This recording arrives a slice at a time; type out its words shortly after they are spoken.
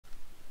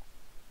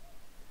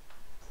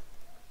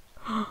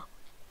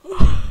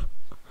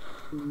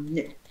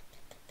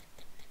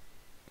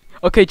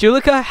Okay,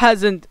 Julika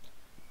hasn't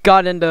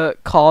gotten the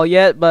call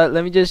yet, but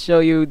let me just show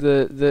you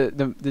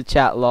the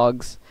chat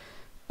logs.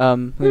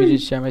 Let me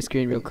just share my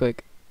screen real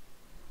quick.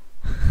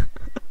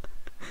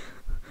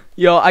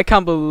 Yo, I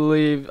can't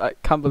believe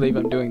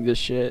I'm doing this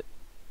shit.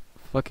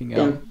 Fucking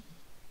hell.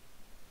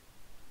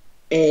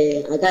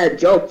 Hey, I got a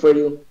joke for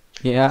you.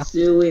 Yeah.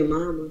 Silly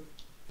mama.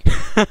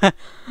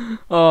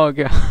 Oh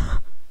god.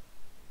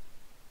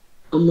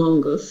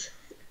 Among Us.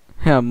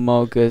 Yeah,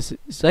 Among Us.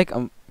 It's like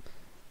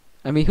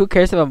I mean, who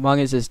cares if Among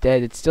Us is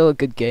dead? It's still a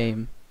good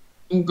game.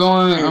 I'm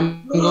going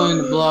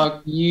to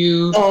block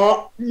you.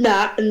 Oh,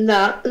 nah.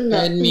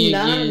 And me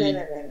again.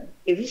 Nah.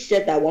 If you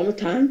said that one more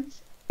time,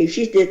 if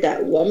she did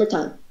that one more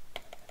time,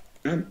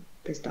 I'm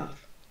pissed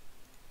off.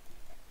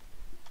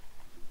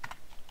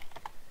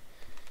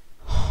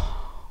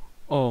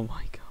 Oh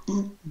my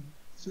god.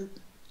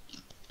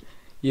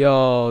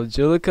 Yo,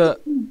 Julika.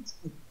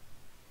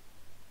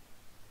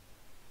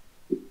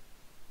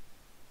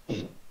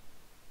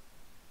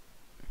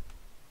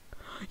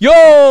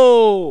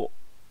 Yo!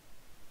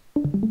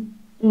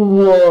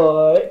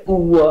 What?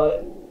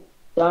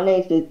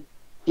 Sonic's a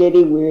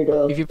shitty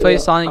weirdo. If you play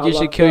Sonic, you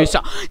should kill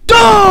yourself.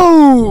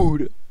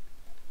 Dude!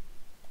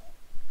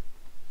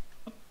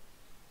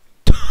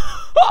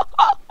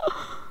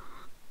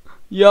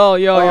 Yo,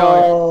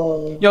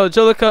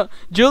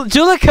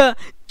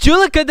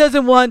 Julika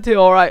doesn't want to,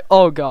 alright.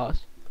 Oh gosh.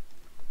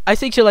 I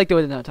think she'll like do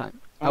it another time.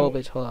 I will,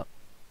 bitch, hold up.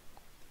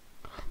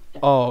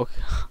 Oh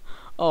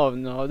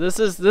no, this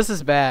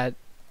is bad.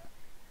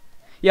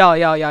 Yo.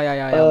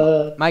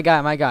 My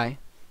guy.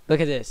 Look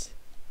at this.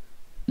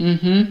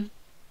 Add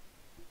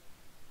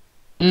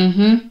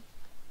her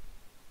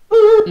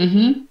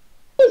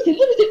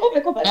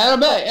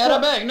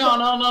back.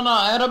 No,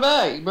 add her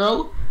back,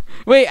 bro.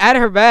 Wait, add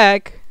her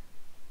back.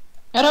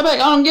 Add her back.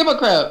 I don't give a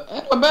crap.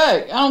 Add her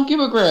back. I don't give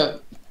a crap.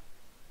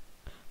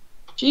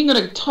 She ain't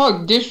gonna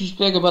talk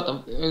disrespect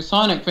about the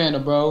Sonic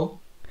fandom, bro.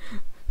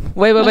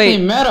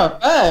 Wait. Matter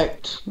of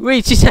fact.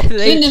 Wait, she said.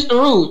 Send this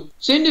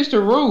to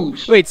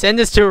Rouge. Wait, send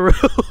this to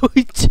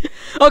Rouge.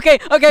 Okay.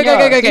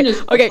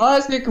 Okay.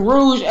 Classic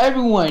Rouge,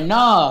 everyone.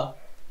 Nah.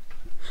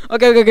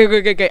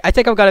 Okay. I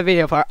think I've got a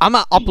video for her. I'm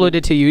gonna upload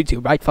it to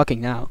YouTube right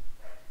fucking now.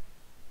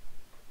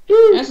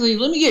 Actually,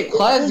 let me get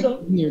Classic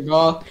in here,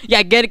 dog.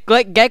 Yeah, get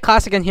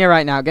Classic in here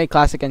right now. Get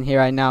Classic in here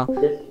right now.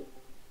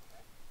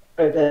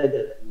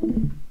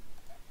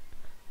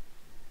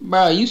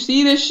 Bro, you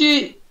see this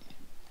shit?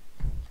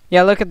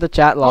 Yeah, look at the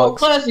chat logs. Oh,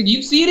 Classic,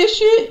 you see this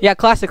shit? Yeah,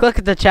 Classic, look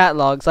at the chat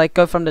logs. Like,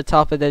 go from the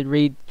top and then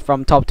read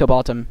from top to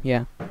bottom.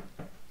 Yeah.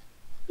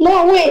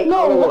 No, wait,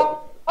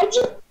 no.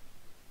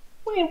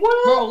 Wait,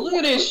 what? Bro, look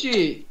at this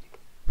shit.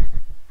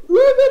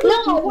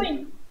 No,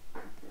 wait.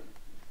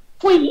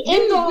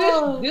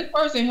 This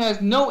person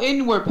has no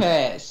inward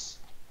pass.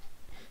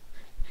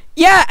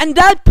 Yeah, and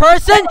that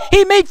person,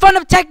 he made fun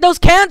of Techno's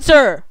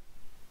cancer.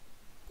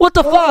 What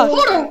the fuck?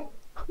 Hold on.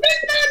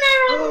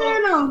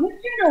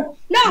 No.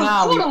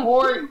 Nah,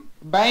 report,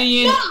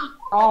 banging,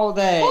 all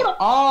that. No.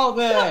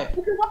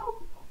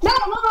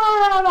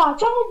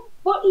 Tell me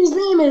what his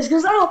name is,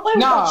 because I don't play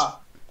with that.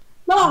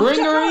 No, bring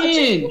her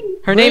in.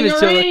 Her name is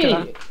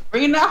Julika.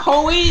 Bring that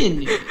hoe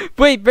in.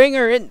 Wait, bring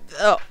her in.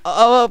 Add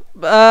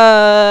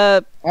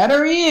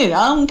her in.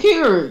 I don't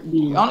care. I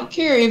don't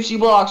care if she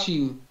blocks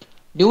you.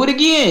 Do it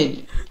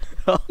again.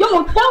 Yo,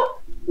 don't.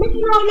 No.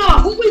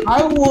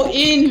 I will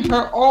end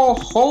her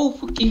whole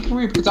fucking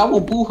career because I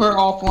will boo her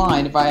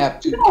offline if I have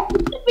to. No,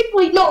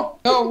 specifically, no.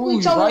 Tell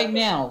Rouge right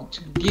now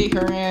to get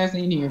her ass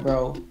in here,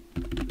 bro.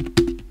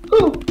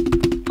 Who?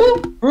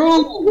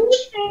 Rouge.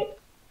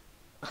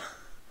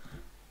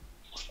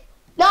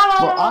 No.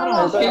 I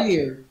don't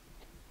care.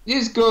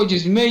 This girl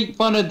just made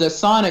fun of the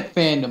Sonic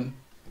fandom.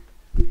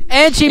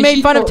 And she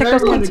made fun of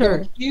Techno's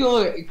cancer.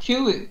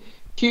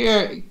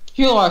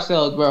 Kill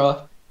ourselves,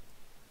 bro.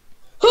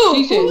 Who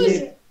is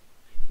it?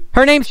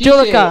 Her name's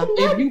Julika.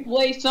 If you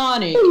play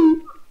Sonic,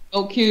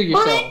 go kill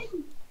yourself.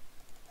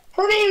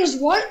 Her name is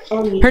what?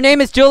 Her name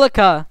is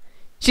Julika.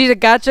 She's a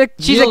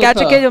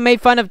gacha kid who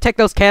made fun of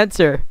Techno's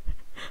cancer.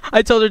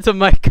 I told her to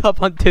mic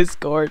up on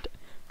Discord.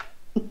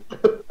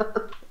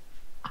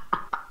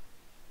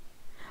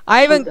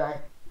 I even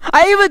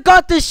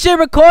got this shit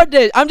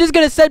recorded. I'm just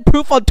gonna send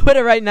proof on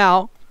Twitter right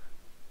now.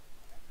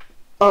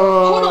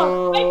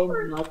 Hold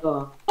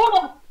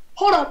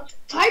on.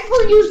 Type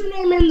her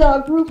username in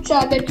the group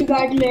chat that you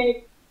guys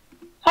made.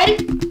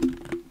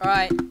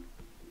 Alright.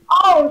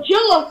 Oh,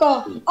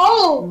 Julika.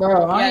 Oh.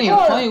 Bro, I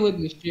ain't playing with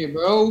this shit,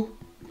 bro.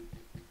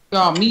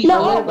 Got me.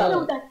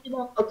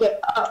 Okay.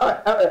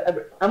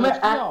 I'm gonna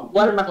ask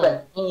one of my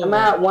friends. I'm gonna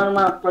ask one of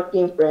my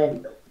fucking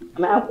friends.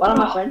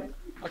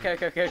 Okay. A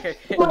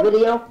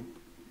video.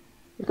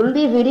 It's gonna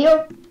be a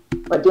video,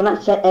 but do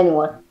not send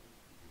anyone.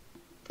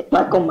 It's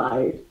Michael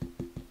Myers.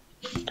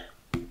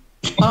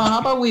 How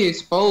about we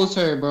expose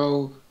her,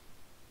 bro?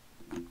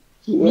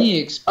 Yeah. We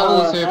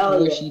expose her for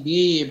what she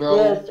did, bro.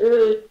 Yes,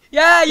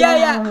 Yeah.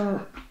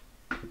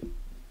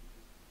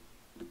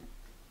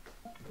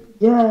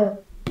 Yeah.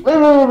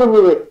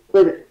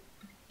 Wait.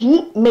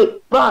 She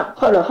made fun.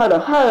 Hold up.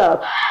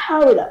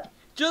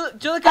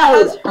 Julika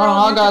has her Hold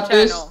on, own I got YouTube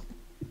this. channel.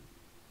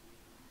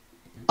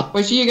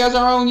 Wait, she got her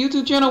own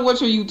YouTube channel? What's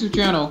her YouTube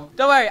channel?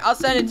 Don't worry, I'll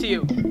send it to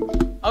you.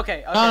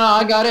 Okay. No,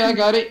 I got it.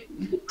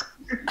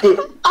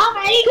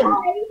 Alright,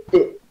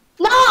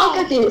 no! Look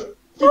at this.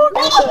 No,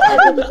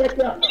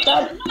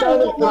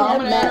 I'm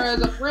gonna add her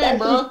as a friend,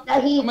 bro.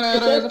 I'm gonna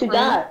add her as a friend.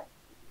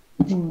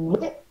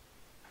 But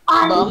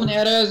I'm gonna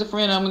add her as a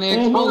friend. I'm gonna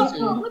expose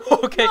her.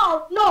 Okay.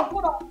 No,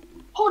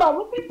 hold on.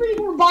 Let me read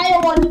your bio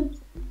on you.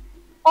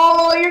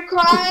 Oh, you're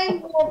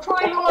crying? Well,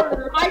 cry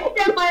harder. I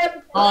stand by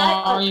every Oh,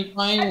 are you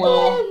crying?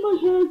 Well,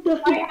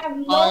 I have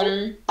no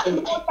harder.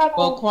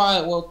 Well,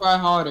 cry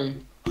harder.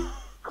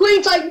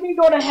 Queens like me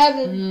go to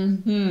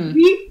heaven. Mm-hmm.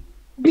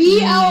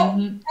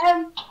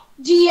 BLMGM.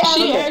 She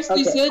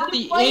actually said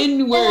the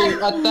N-word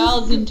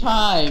 1,000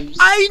 times.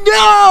 I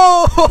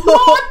know.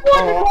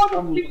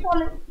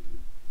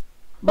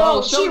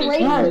 Bro, she show this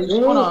racist.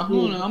 Darude. Hold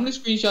on. I'm gonna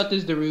screenshot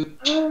this Darude.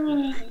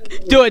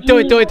 Do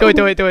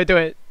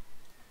it.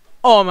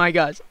 Oh my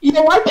gosh.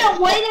 Yo, I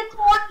can't wait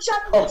until I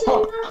shut the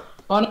TV.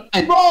 Hold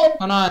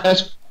on.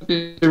 That's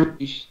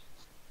Darude.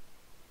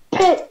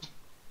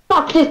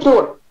 Fuck this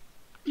door.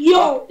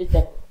 Yo.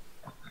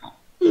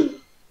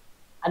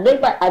 I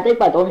think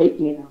my door hates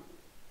me now.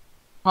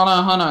 Hold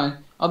on.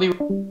 I'll be.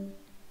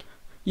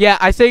 Yeah,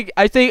 I think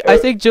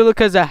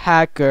Julika's a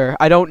hacker.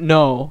 I don't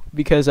know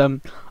because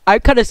I'm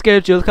kind of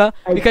scared of Julika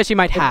because she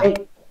might hack.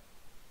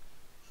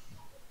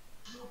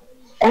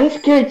 I'm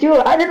scared too.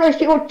 I don't know if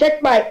she will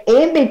check my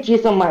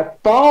images on my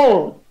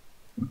phone.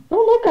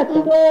 Don't look at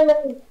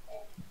them.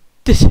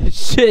 This is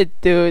shit,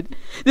 dude.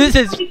 This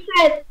is. So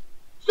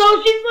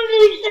she's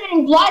literally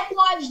saying Black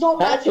lives don't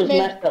That's just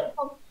matter. messed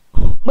up.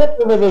 Like,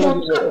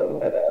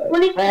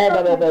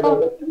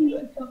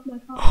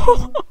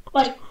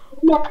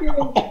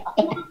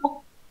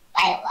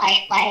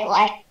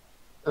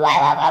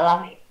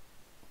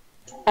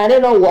 I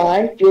don't know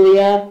why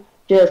Julia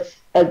just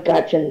a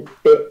gotcha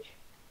bitch.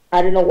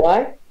 I don't know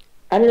why.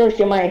 I don't know if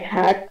she might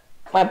hack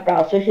my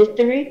browser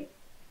history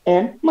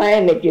and my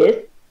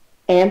images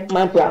and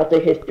my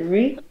browser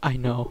history. I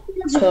know.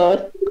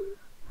 Cause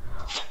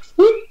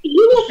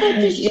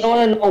you don't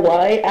wanna know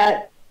why?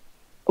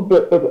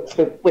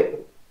 Wait.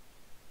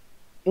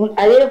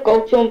 I didn't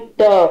go to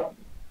the.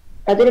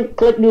 I didn't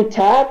click new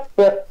tab,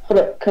 but hold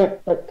up.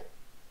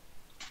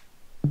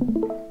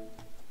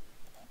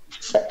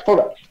 Hold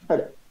up.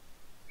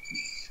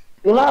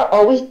 You know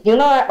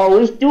I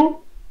always do?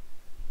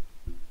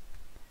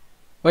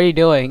 What are you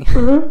doing?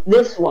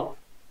 This one.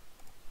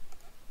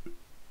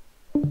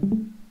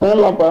 I'm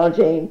LeBron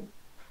James.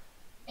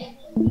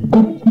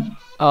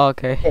 Oh,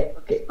 okay.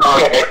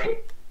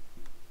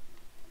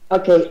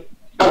 Okay.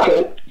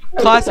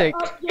 Classic.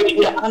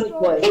 Yeah,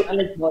 unemployed.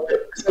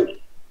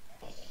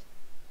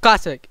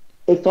 Classic.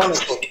 It's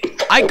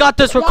unemployed. I got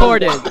this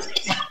recorded.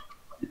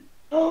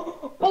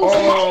 Oh.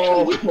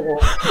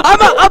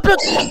 I'ma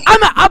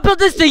upload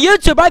this to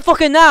YouTube right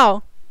fucking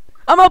now.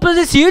 I'm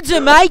uploading this to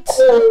YouTube, mate.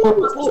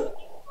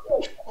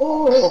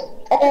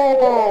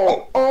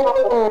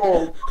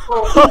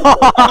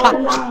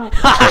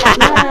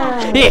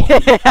 Yeah.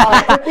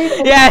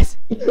 Yes.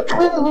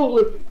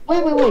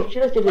 Wait.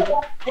 Should I say this?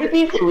 If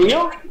it's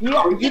real,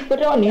 you put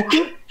it on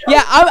YouTube?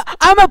 Yeah,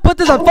 I'm gonna put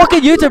this on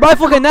fucking YouTube right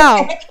fucking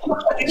now.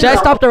 Should I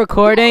stop the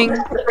recording?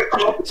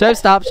 Should I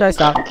stop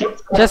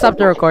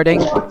the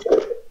recording?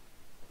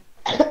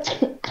 I'm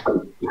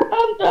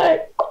done.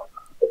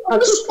 Do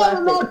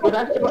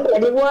not show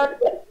anyone.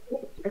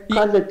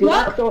 Because do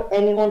not show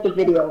anyone the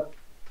video.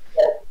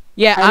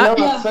 Yeah, I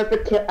know a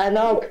perfect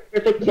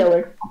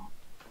killer.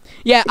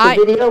 Yeah,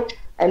 The video,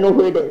 I know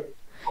who it is.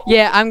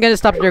 Yeah, I'm gonna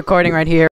stop the recording right here.